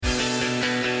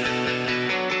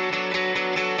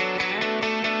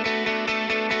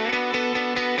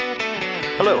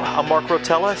Hello, I'm Mark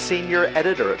Rotella, Senior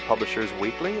Editor at Publishers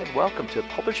Weekly, and welcome to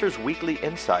Publishers Weekly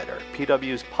Insider.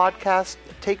 PW's podcast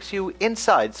takes you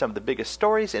inside some of the biggest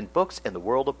stories and books in the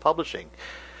world of publishing.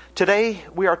 Today,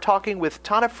 we are talking with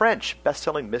Tana French,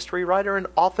 best-selling mystery writer and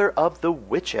author of The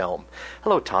Witch Elm.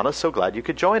 Hello, Tana. So glad you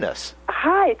could join us.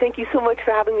 Hi. Thank you so much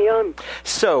for having me on.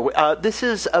 So, this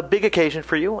is a big occasion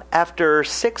for you. After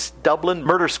 6 Dublin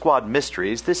Murder Squad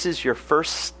mysteries, this is your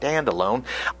first standalone.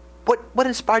 What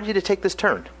inspired you to take this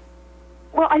turn?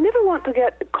 Well, I never want to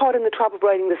get caught in the trap of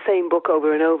writing the same book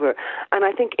over and over. And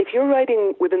I think if you're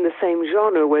writing within the same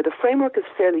genre where the framework is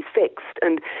fairly fixed,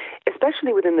 and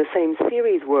especially within the same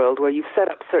series world where you've set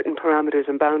up certain parameters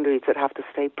and boundaries that have to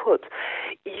stay put,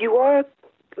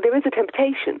 there is a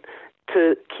temptation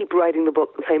to keep writing the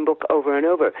same book over and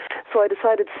over. So I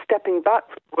decided stepping back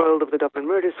from the world of the Dublin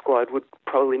Murder Squad would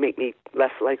probably make me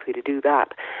less likely to do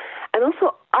that. And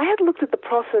also, I had looked at the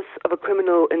process of a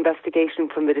criminal investigation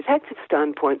from the detective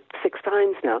standpoint 6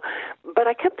 times now, but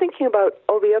I kept thinking about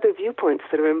all the other viewpoints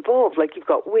that are involved. Like, you've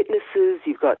got witnesses,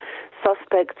 you've got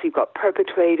suspects, you've got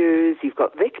perpetrators, you've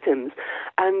got victims,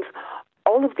 and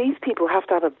all of these people have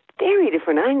to have a very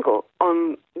different angle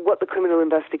on what the criminal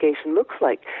investigation looks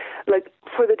like. Like,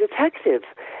 for the detectives,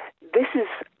 this is,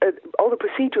 all the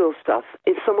procedural stuff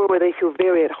is somewhere where they feel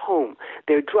very at home.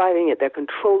 They're driving it, they're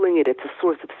controlling it, it's a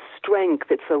source of strength,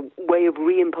 it's a way of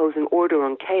reimposing order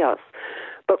on chaos.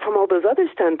 But from all those other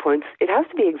standpoints, it has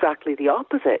to be exactly the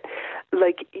opposite.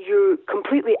 Like, you're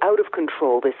completely out of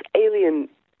control, this alien,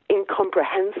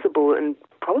 incomprehensible, and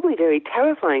probably very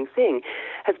terrifying thing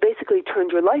has basically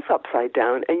turned your life upside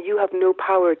down, and you have no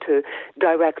power to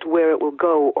direct where it will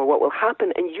go or what will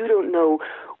happen, and you don't know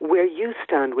where you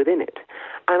stand within it.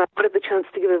 And I wanted the chance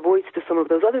to give a voice to some of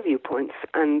those other viewpoints,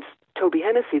 and Toby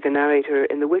Hennessy, the narrator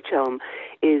in The Witch Elm,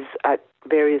 is at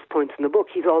various points in the book.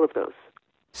 He's all of those.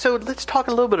 So let's talk a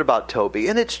little bit about Toby,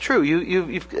 and it's true.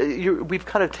 We've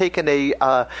kind of taken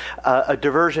a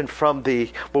diversion from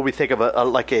what we think of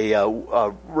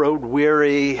a road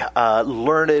weary,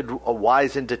 learned,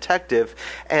 wizened detective,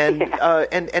 and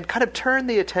kind of turned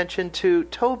the attention to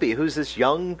Toby, who's this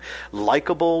young,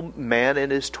 likable man in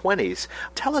his 20s.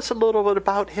 Tell us a little bit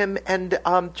about him, and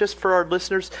just for our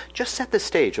listeners, just set the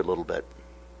stage a little bit.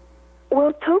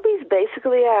 Well, Toby's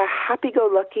basically a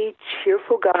happy-go-lucky,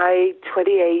 cheerful guy,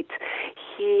 28.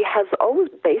 He has always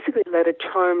basically led a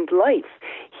charmed life.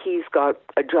 He's got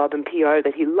a job in PR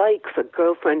that he likes, a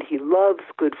girlfriend he loves,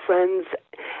 good friends.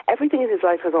 Everything in his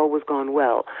life has always gone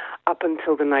well, up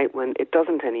until the night when it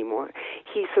doesn't anymore.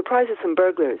 He surprises some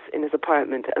burglars in his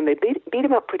apartment, and they beat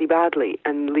him up pretty badly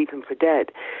and leave him for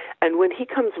dead. And when he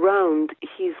comes round,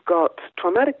 he's got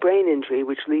traumatic brain injury,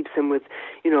 which leaves him with,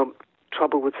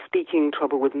 trouble with speaking,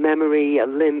 trouble with memory, a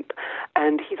limp,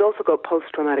 and he's also got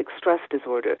post-traumatic stress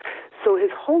disorder. So his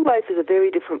whole life is a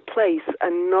very different place,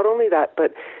 and not only that,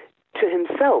 but to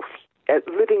himself,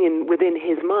 living within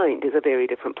his mind is a very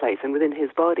different place, and within his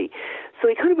body. So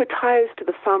he kind of retires to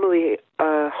the family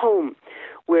home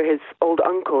where his old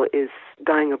uncle is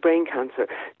dying of brain cancer,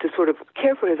 to sort of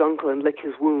care for his uncle and lick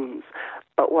his wounds.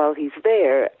 But while he's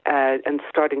there and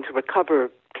starting to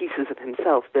recover pieces of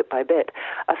himself bit by bit,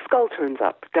 a skull turns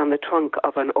up down the trunk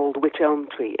of an old witch elm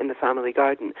tree in the family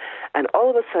garden. And all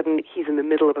of a sudden, he's in the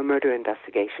middle of a murder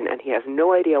investigation, and he has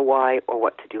no idea why or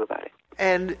what to do about it.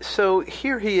 And so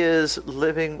here he is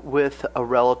living with a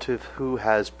relative who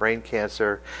has brain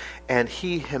cancer, and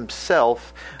he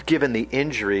himself, given the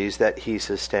injuries that he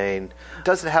sustained,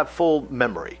 doesn't have full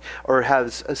memory or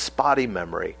has a spotty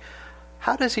memory.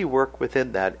 How does he work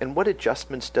within that, and what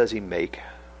adjustments does he make?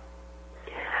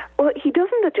 Well, he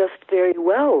doesn't adjust very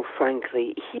well,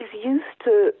 frankly. He's used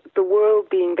to the world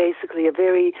being basically a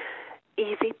very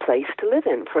easy place to live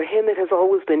in. For him, it has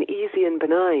always been easy and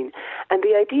benign. And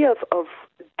the idea of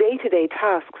day-to-day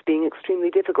tasks being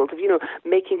extremely difficult, of,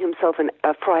 making himself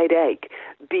a fried egg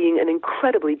being an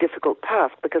incredibly difficult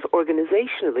task because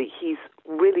organizationally he's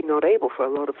really not able for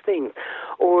a lot of things.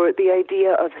 Or the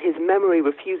idea of his memory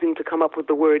refusing to come up with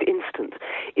the word instant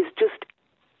is just,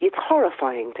 it's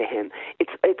horrifying to him.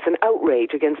 It's an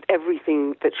outrage against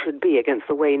everything that should be, against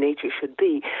the way nature should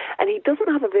be. And he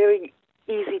doesn't have a very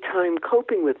easy time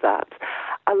coping with that.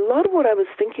 A lot of what I was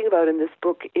thinking about in this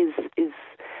book is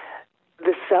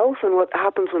the self and what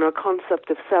happens when our concept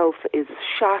of self is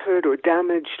shattered or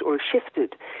damaged or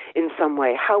shifted in some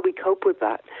way, how we cope with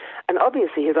that. And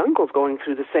obviously his uncle's going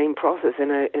through the same process in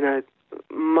a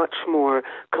much more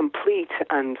complete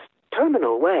and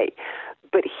terminal way.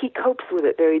 But he copes with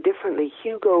it very differently.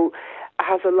 Hugo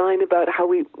has a line about how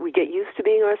we get used to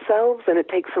being ourselves, and it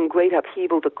takes some great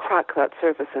upheaval to crack that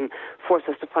surface and force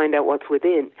us to find out what's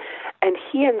within. And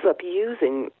he ends up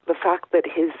using the fact that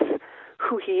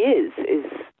who he is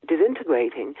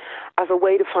disintegrating as a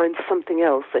way to find something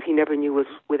else that he never knew was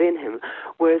within him,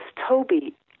 whereas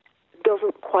Toby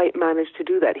doesn't quite manage to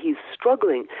do that. He's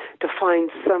struggling to find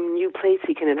some new place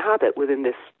he can inhabit within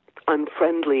this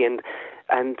unfriendly and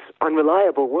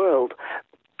unreliable world,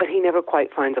 but he never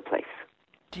quite finds a place.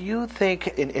 Do you think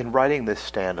in writing this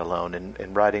standalone,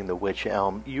 in writing The Witch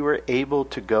Elm, you were able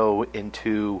to go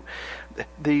into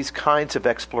these kinds of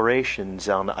explorations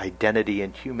on identity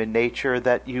and human nature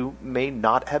that you may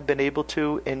not have been able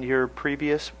to in your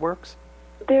previous works?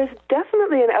 There's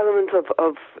definitely an element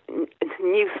of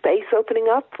new space opening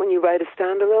up when you write a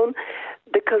standalone,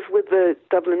 because with the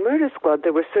Dublin Murder Squad,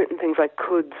 there were certain things I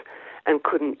could and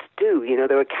couldn't do. You know,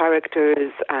 there were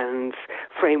characters and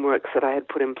frameworks that I had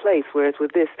put in place, whereas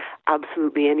with this,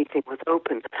 absolutely anything was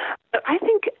open. But I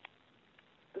think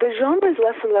the genre is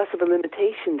less and less of a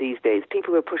limitation these days.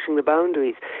 People are pushing the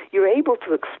boundaries. You're able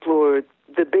to explore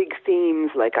the big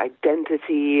themes like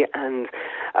identity and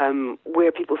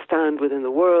where people stand within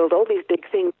the world, all these big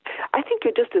things. I think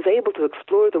you're just as able to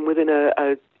explore them within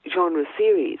a genre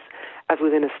series as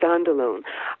within a standalone.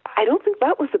 I don't think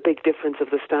that was the big difference of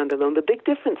the standalone. The big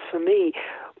difference for me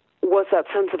was that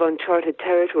sense of uncharted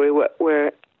territory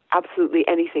where absolutely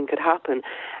anything could happen,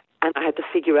 and I had to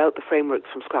figure out the frameworks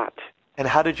from scratch. And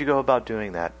how did you go about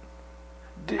doing that?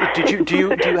 Do you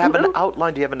have an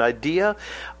outline? Do you have an idea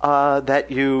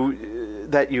that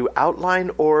you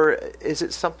outline, or is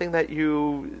it something that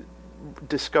you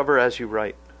discover as you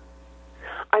write?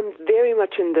 I'm very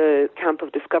much in the camp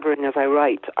of discovering as I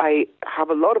write. I have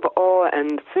a lot of awe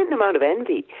and a certain amount of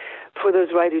envy for those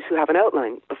writers who have an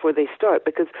outline before they start,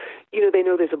 because, you know, they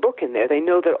know there's a book in there. They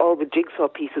know that all the jigsaw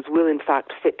pieces will, in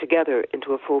fact, fit together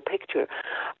into a full picture.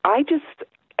 I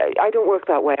don't work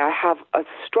that way. I have a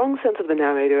strong sense of the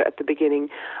narrator at the beginning.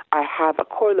 I have a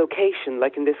core location,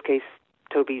 like in this case,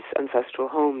 Toby's ancestral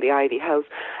home, the Ivy House,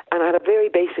 and I had a very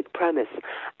basic premise.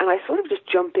 And I sort of just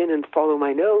jump in and follow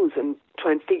my nose and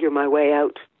try and figure my way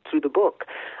out through the book.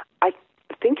 I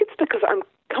think it's because I'm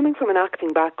coming from an acting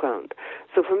background.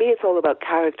 So for me, it's all about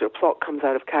character. Plot comes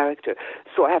out of character.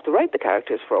 So I have to write the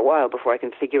characters for a while before I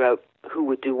can figure out who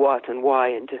would do what and why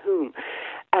and to whom.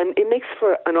 And it makes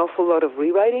for an awful lot of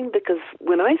rewriting, because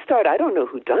when I start, I don't know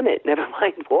who done it, never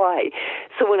mind why.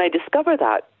 So when I discover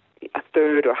that a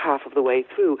third or half of the way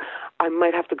through, I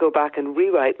might have to go back and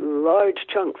rewrite large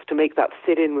chunks to make that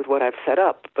fit in with what I've set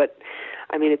up. But,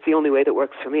 I mean, it's the only way that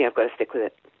works for me. I've got to stick with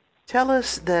it. Tell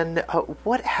us then,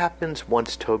 what happens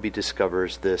once Toby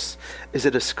discovers this? Is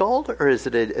it a skull, or is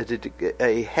it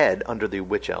a head under the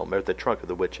witch elm, or the trunk of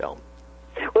the witch elm?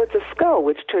 Well, it's a skull,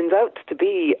 which turns out to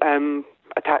be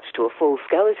attached to a full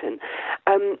skeleton.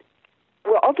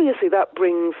 Well, obviously that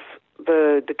brings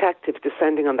the detectives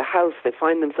descending on the house. They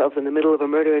find themselves in the middle of a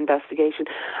murder investigation.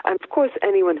 And, of course,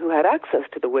 anyone who had access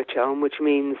to the witch elm, which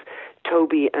means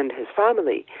Toby and his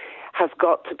family, has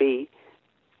got to be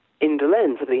in the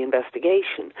lens of the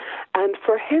investigation. And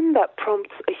for him, that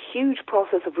prompts a huge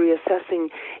process of reassessing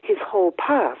his whole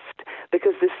past,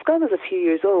 because this skull is a few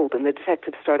years old, and the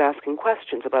detectives start asking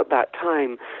questions about that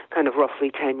time, kind of roughly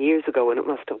 10 years ago when it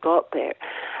must have got there.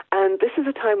 And this is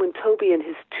a time when Toby and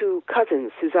his two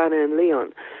cousins, Susanna and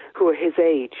Leon, who are his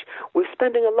age, were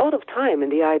spending a lot of time in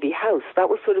the Ivy House. That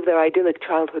was sort of their idyllic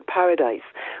childhood paradise,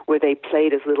 where they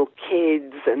played as little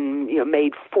kids and, you know,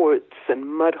 made forts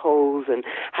and mud holes and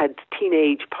had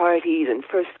teenage parties and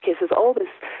first kisses, all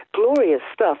this glorious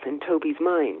stuff in Toby's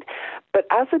mind. But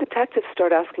as the detectives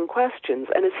start asking questions,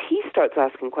 and as he starts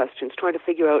asking questions, trying to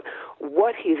figure out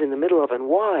what he's in the middle of and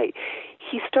why,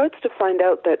 he starts to find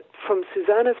out that from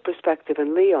Susanna's perspective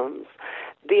and Leon's,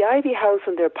 the Ivy House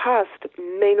and their past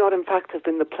may not in fact have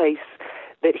been the place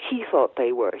that he thought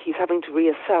they were. He's having to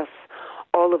reassess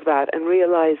all of that and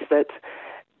realize that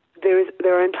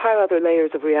there are entire other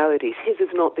layers of realities. His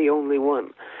is not the only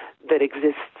one that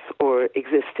exists or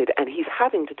existed, and he's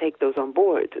having to take those on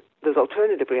board, those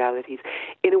alternative realities,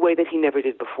 in a way that he never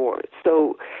did before.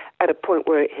 So at a point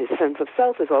where his sense of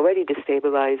self is already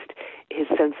destabilized, his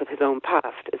sense of his own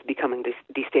past is becoming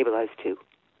destabilized too.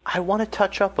 I want to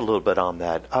touch up a little bit on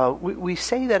that. We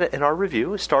say that in our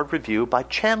review, a starred review, by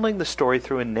channeling the story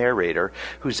through a narrator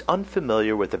who's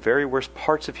unfamiliar with the very worst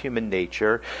parts of human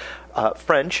nature,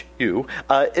 French,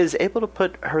 is able to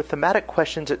put her thematic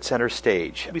questions at center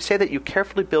stage. We say that you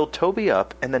carefully build Toby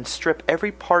up and then strip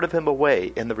every part of him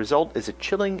away, and the result is a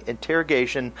chilling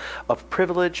interrogation of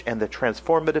privilege and the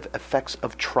transformative effects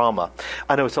of trauma.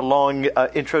 I know it's a long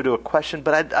intro to a question,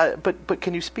 but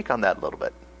can you speak on that a little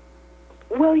bit?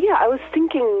 Well, yeah, I was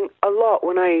thinking a lot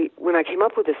when I came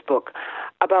up with this book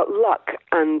about luck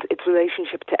and its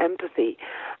relationship to empathy,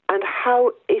 and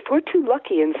how if we're too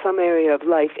lucky in some area of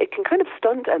life, it can kind of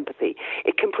stunt empathy.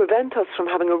 It can prevent us from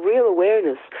having a real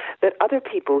awareness that other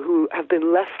people who have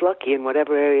been less lucky in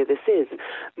whatever area this is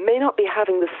may not be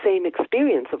having the same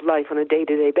experience of life on a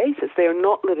day-to-day basis. They are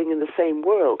not living in the same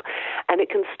world, and it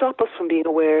can stop us from being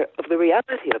aware of the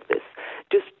reality of this.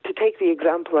 Just to take the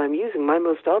example I'm using, my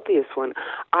most obvious one,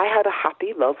 I had a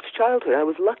happy, loved childhood. I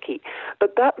was lucky.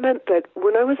 But that meant that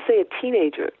when I was, say, a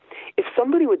teenager, if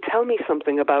somebody would tell me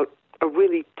something about a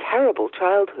really terrible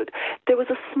childhood, there was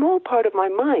a small part of my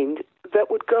mind that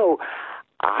would go,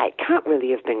 I can't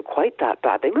really have been quite that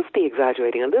bad. They must be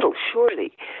exaggerating a little,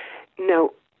 surely.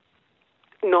 Now,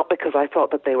 not because I thought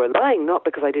that they were lying, not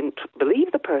because I didn't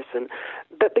believe the person,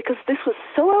 but because this was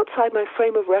so outside my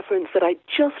frame of reference that I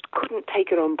just couldn't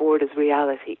take it on board as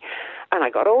reality. And I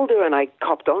got older and I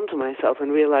copped on to myself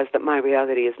and realized that my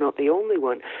reality is not the only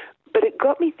one. But it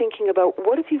got me thinking about,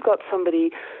 what if you've got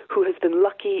somebody who has been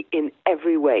lucky in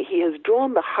every way? He has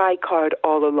drawn the high card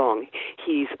all along.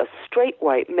 He's a straight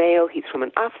white male. He's from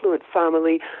an affluent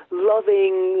family,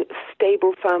 loving,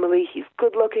 stable family. He's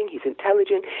good looking. He's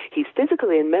intelligent. He's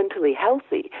physically and mentally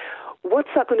healthy.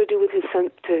 What's that going to do with his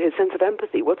sense of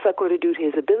empathy? What's that going to do to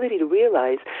his ability to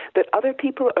realize that other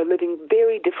people are living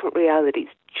very different realities,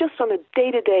 just on a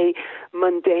day-to-day,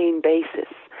 mundane basis?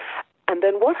 And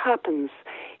then what happens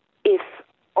if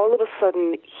all of a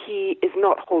sudden he is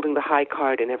not holding the high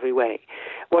card in every way?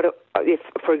 What if,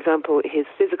 for example, his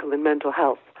physical and mental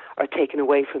health are taken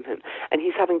away from him, and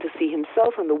he's having to see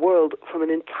himself and the world from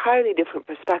an entirely different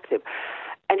perspective?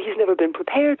 And he's never been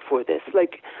prepared for this.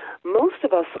 Like, most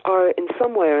of us are, in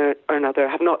some way or another,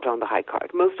 have not drawn the high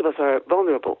card. Most of us are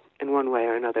vulnerable in one way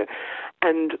or another.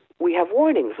 And we have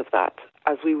warnings of that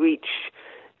as we reach,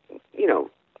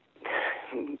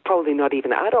 probably not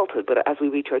even adulthood, but as we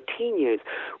reach our teen years,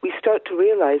 we start to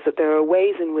realize that there are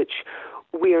ways in which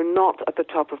we are not at the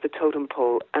top of the totem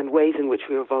pole and ways in which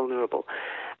we are vulnerable.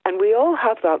 And we all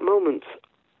have that moment,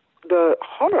 the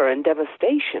horror and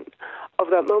devastation of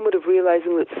that moment of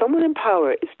realizing that someone in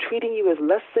power is treating you as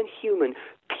less than human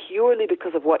purely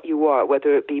because of what you are,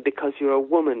 whether it be because you're a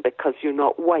woman, because you're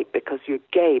not white, because you're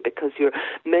gay, because you're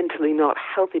mentally not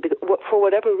healthy, because, for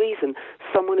whatever reason,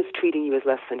 someone is treating you as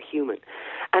less than human.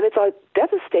 And it's a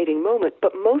devastating moment,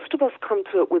 but most of us come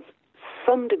to it with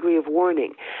some degree of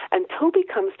warning. And Toby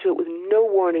comes to it with no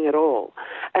warning at all.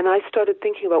 And I started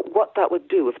thinking about what that would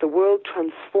do if the world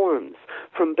transforms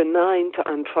from benign to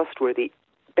untrustworthy,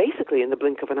 basically in the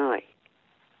blink of an eye.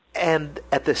 And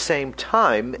at the same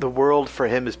time, the world for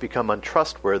him has become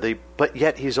untrustworthy, but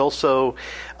yet he's also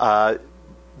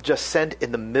just sent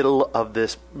in the middle of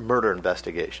this murder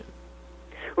investigation.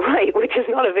 Right, which is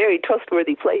not a very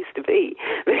trustworthy place to be.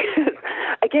 Because,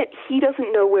 again, he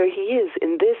doesn't know where he is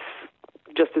in this,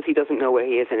 just as he doesn't know where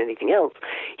he is in anything else.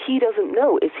 He doesn't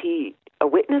know, is he a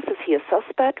witness? Is he a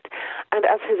suspect? And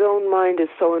as his own mind is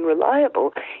so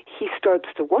unreliable, he starts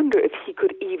to wonder if he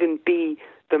could even be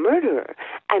the murderer.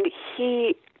 And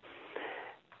he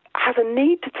has a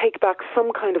need to take back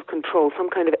some kind of control, some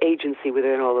kind of agency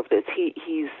within all of this.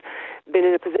 He's been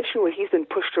in a position where he's been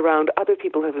pushed around. Other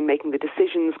people have been making the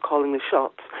decisions, calling the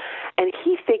shots. And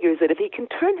he figures that if he can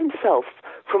turn himself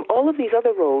from all of these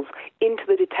other roles into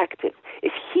the detective,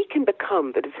 if he can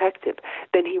become the detective,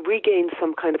 then he regains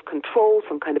some kind of control,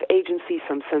 some kind of agency,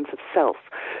 some sense of self.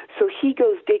 So he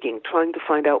goes digging, trying to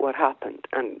find out what happened.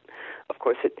 And, of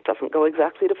course, it doesn't go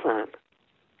exactly to plan.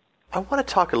 I want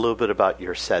to talk a little bit about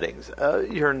your settings.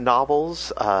 Your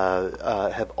novels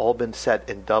have all been set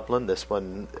in Dublin, this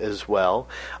one as well.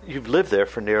 You've lived there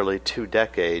for nearly 2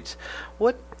 decades.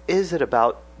 What is it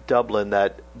about Dublin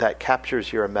that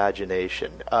captures your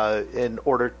imagination and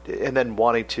then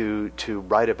wanting to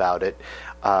write about it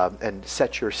and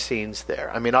set your scenes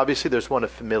there? I mean, obviously there's one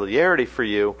of familiarity for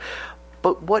you,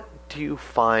 but what do you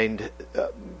find,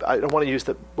 I don't want to use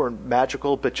the word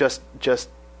magical, but just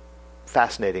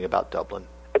fascinating about Dublin?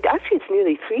 Actually, it's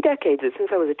nearly 3 decades since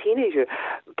I was a teenager,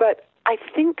 but I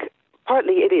think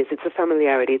partly it's a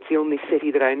familiarity. It's the only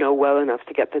city that I know well enough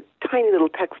to get the tiny little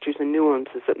textures and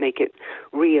nuances that make it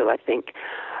real, I think.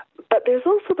 But there's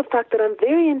also the fact that I'm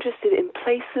very interested in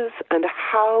places and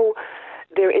how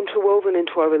they're interwoven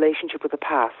into our relationship with the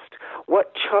past.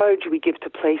 What charge we give to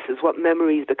places, what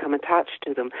memories become attached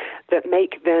to them that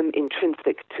make them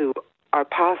intrinsic to our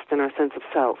past and our sense of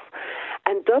self.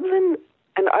 And Dublin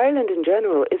and Ireland in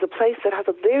general is a place that has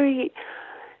a very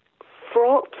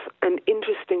fraught and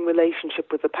interesting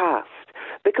relationship with the past,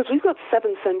 because we've got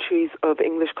 7 centuries of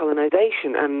English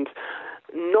colonization and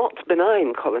not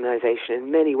benign colonization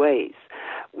in many ways,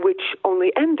 which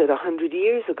only ended 100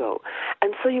 years ago.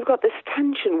 And so you've got this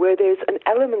tension where there's an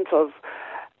element of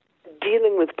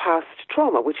dealing with past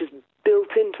trauma, which is built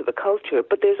into the culture,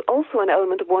 but there's also an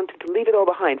element of wanting to leave it all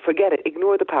behind, forget it,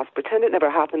 ignore the past, pretend it never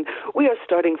happened, we are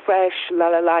starting fresh, la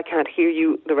la la, I can't hear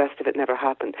you, the rest of it never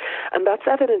happened. And that's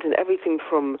evident in everything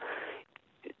from,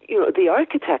 you know, the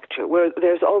architecture, where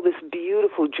there's all this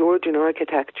beautiful Georgian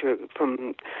architecture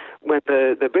from when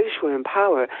the British were in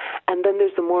power, and then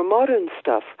there's the more modern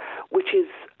stuff, which is,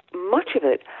 much of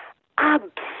it,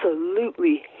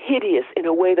 absolutely hideous in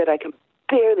a way that I can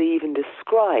barely even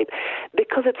describe,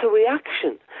 because it's a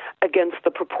reaction against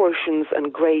the proportions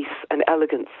and grace and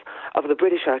elegance of the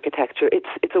British architecture.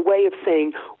 It's a way of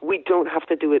saying we don't have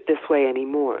to do it this way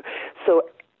anymore. So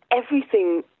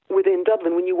everything within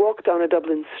Dublin, when you walk down a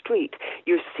Dublin street,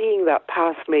 you're seeing that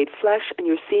past made flesh, and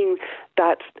you're seeing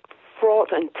that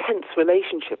fraught and tense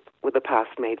relationship with the past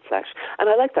made flesh. And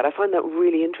I like that. I find that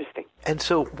really interesting. And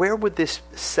so where would this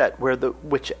set, where the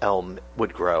Witch Elm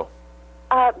would grow?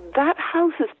 That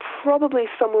house is probably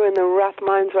somewhere in the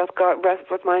Rathmines,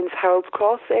 Harold's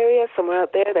Cross area, somewhere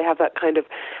out there. They have that kind of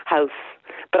house,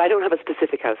 but I don't have a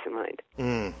specific house in mind.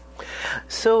 Mm.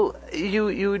 So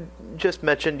you just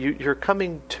mentioned you're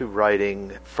coming to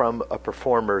writing from a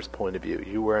performer's point of view.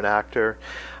 You were an actor,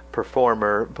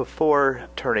 performer before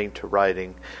turning to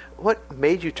writing. What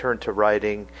made you turn to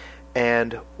writing,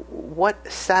 and what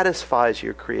satisfies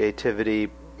your creativity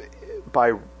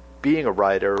by being a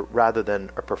writer rather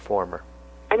than a performer?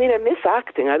 I mean, I miss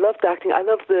acting. I loved acting. I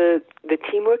love the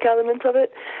teamwork element of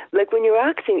it. Like when you're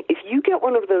acting, if you get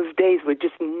one of those days where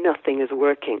just nothing is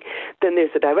working, then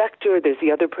there's the director, there's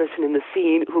the other person in the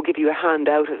scene who'll give you a hand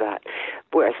out of that.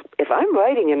 Whereas if I'm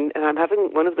writing and I'm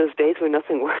having one of those days where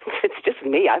nothing works, it's just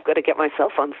me. I've got to get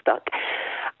myself unstuck.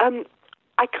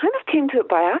 I kind of came to it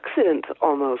by accident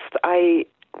almost. I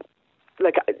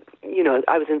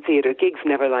was in theatre. Gigs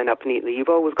never line up neatly. You've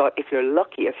always got, if you're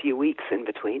lucky, a few weeks in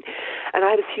between. And I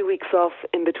had a few weeks off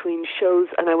in between shows,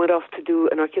 and I went off to do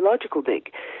an archaeological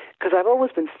dig, because I've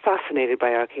always been fascinated by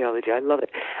archaeology. I love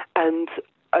it. And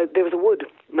there was a wood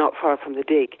not far from the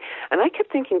dig. And I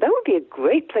kept thinking, that would be a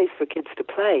great place for kids to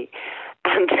play.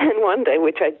 And then one day,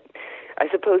 which I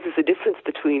suppose is the difference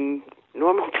between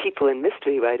normal people and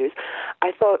mystery writers,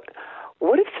 I thought,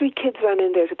 what if 3 kids ran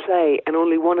in there to play and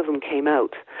only one of them came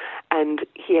out and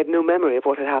he had no memory of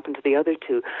what had happened to the other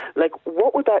 2? Like,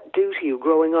 what would that do to you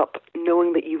growing up,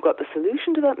 knowing that you've got the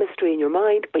solution to that mystery in your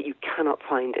mind, but you cannot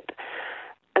find it?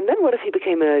 And then what if he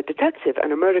became a detective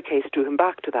and a murder case drew him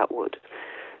back to that wood?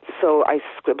 So I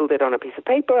scribbled it on a piece of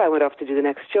paper. I went off to do the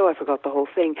next show. I forgot the whole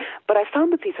thing. But I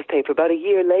found the piece of paper about a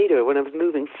year later when I was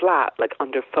moving flat, like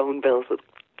under phone bills with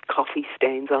coffee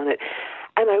stains on it.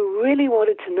 And I really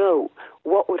wanted to know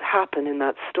what would happen in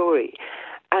that story.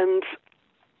 And,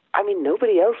 I mean,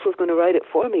 nobody else was going to write it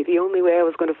for me. The only way I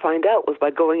was going to find out was by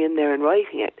going in there and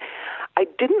writing it. I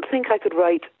didn't think I could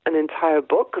write an entire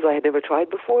book because I had never tried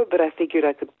before, but I figured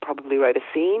I could probably write a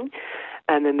scene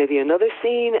and then maybe another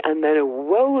scene and then,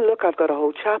 whoa, look, I've got a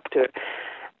whole chapter.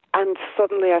 And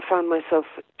suddenly I found myself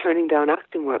turning down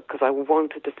acting work because I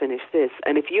wanted to finish this.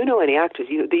 And if you know any actors,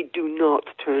 they do not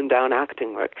turn down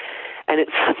acting work. And it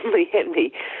suddenly hit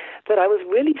me that I was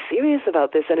really serious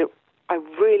about this, and I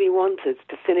really wanted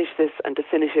to finish this and to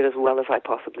finish it as well as I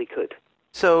possibly could.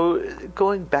 So,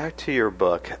 going back to your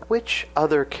book, which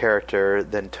other character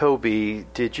than Toby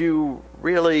did you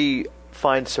really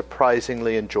find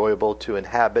surprisingly enjoyable to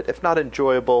inhabit? If not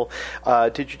enjoyable,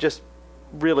 did you just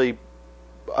really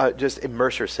just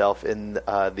immerse yourself in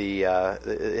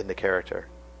the character?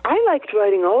 I liked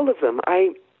writing all of them.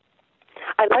 I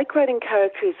like writing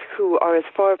characters who are as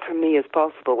far from me as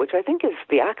possible, which I think is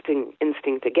the acting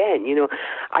instinct again.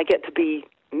 I get to be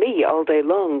me all day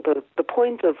long. The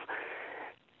point of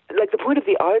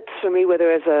the arts for me,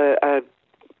 whether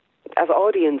as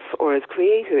audience or as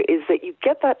creator, is that you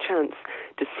get that chance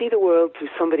to see the world through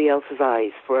somebody else's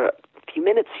eyes for a few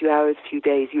minutes, few hours, few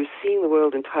days. You're seeing the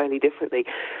world entirely differently,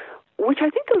 which I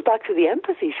think goes back to the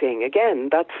empathy thing. Again,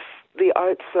 the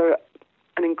arts are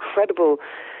an incredible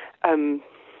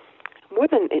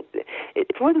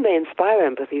it's more than they inspire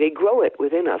empathy. They grow it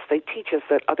within us. They teach us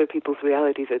that other people's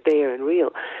realities are there and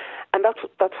real, and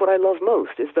that's what I love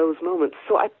most, is those moments.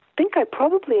 So I think I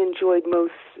probably enjoyed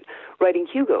most writing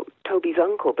Hugo, Toby's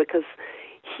uncle, because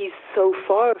he's so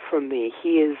far from me.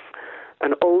 He is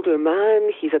an older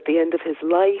man. He's at the end of his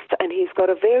life, and he's got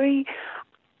a very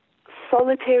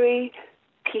solitary,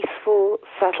 peaceful,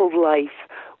 settled life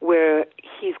where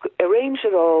he's arranged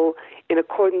it all in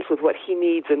accordance with what he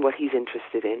needs and what he's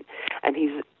interested in. And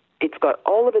it's got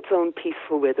all of its own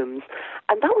peaceful rhythms.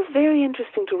 And that was very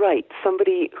interesting to write.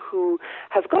 Somebody who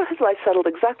has got his life settled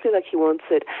exactly like he wants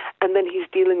it, and then he's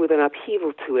dealing with an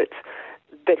upheaval to it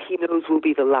that he knows will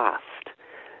be the last.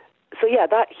 So yeah,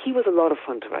 he was a lot of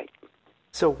fun to write.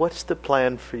 So what's the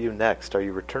plan for you next? Are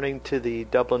you returning to the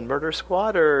Dublin Murder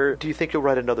Squad, or do you think you'll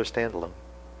write another standalone?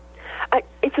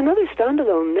 It's another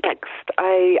standalone next.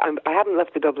 I haven't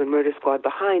left the Dublin Murder Squad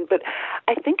behind, but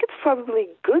I think it's probably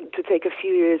good to take a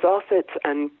few years off it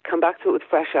and come back to it with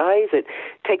fresh eyes. It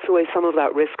takes away some of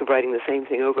that risk of writing the same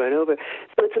thing over and over.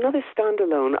 So it's another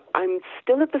standalone. I'm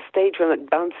still at the stage where I'm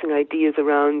bouncing ideas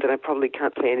around, and I probably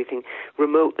can't say anything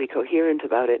remotely coherent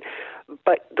about it.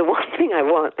 But the one thing I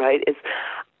want, right, is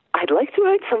I'd like to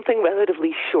write something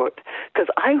relatively short, because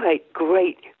I write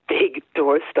great big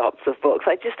doorstops of books.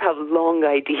 I just have long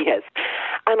ideas.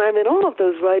 And I'm in awe of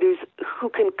those writers who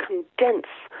can condense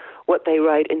what they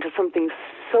write into something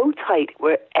so tight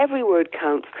where every word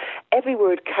counts, every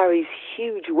word carries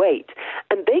huge weight,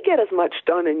 and they get as much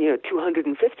done in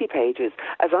 250 pages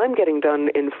as I'm getting done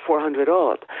in 400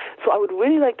 odd. So I would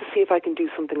really like to see if I can do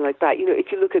something like that.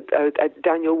 If you look at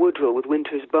Daniel Woodrow with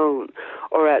Winter's Bone,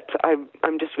 or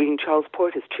I'm just reading Charles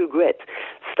Portis' True Grit,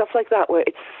 stuff like that where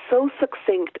it's so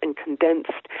succinct and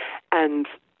condensed and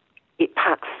it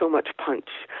packs so much punch.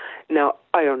 Now,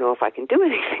 I don't know if I can do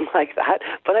anything like that,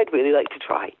 but I'd really like to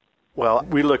try. Well,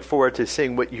 we look forward to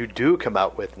seeing what you do come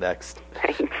out with next.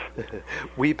 Thanks.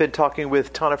 We've been talking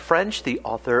with Tana French, the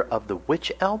author of The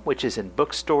Witch Elm, which is in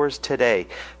bookstores today.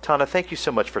 Tana, thank you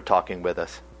so much for talking with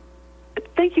us.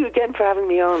 Thank you again for having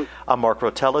me on. I'm Mark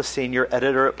Rotella, Senior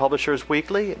Editor at Publishers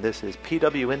Weekly. This is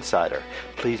PW Insider.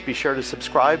 Please be sure to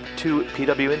subscribe to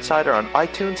PW Insider on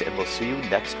iTunes, and we'll see you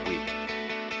next week.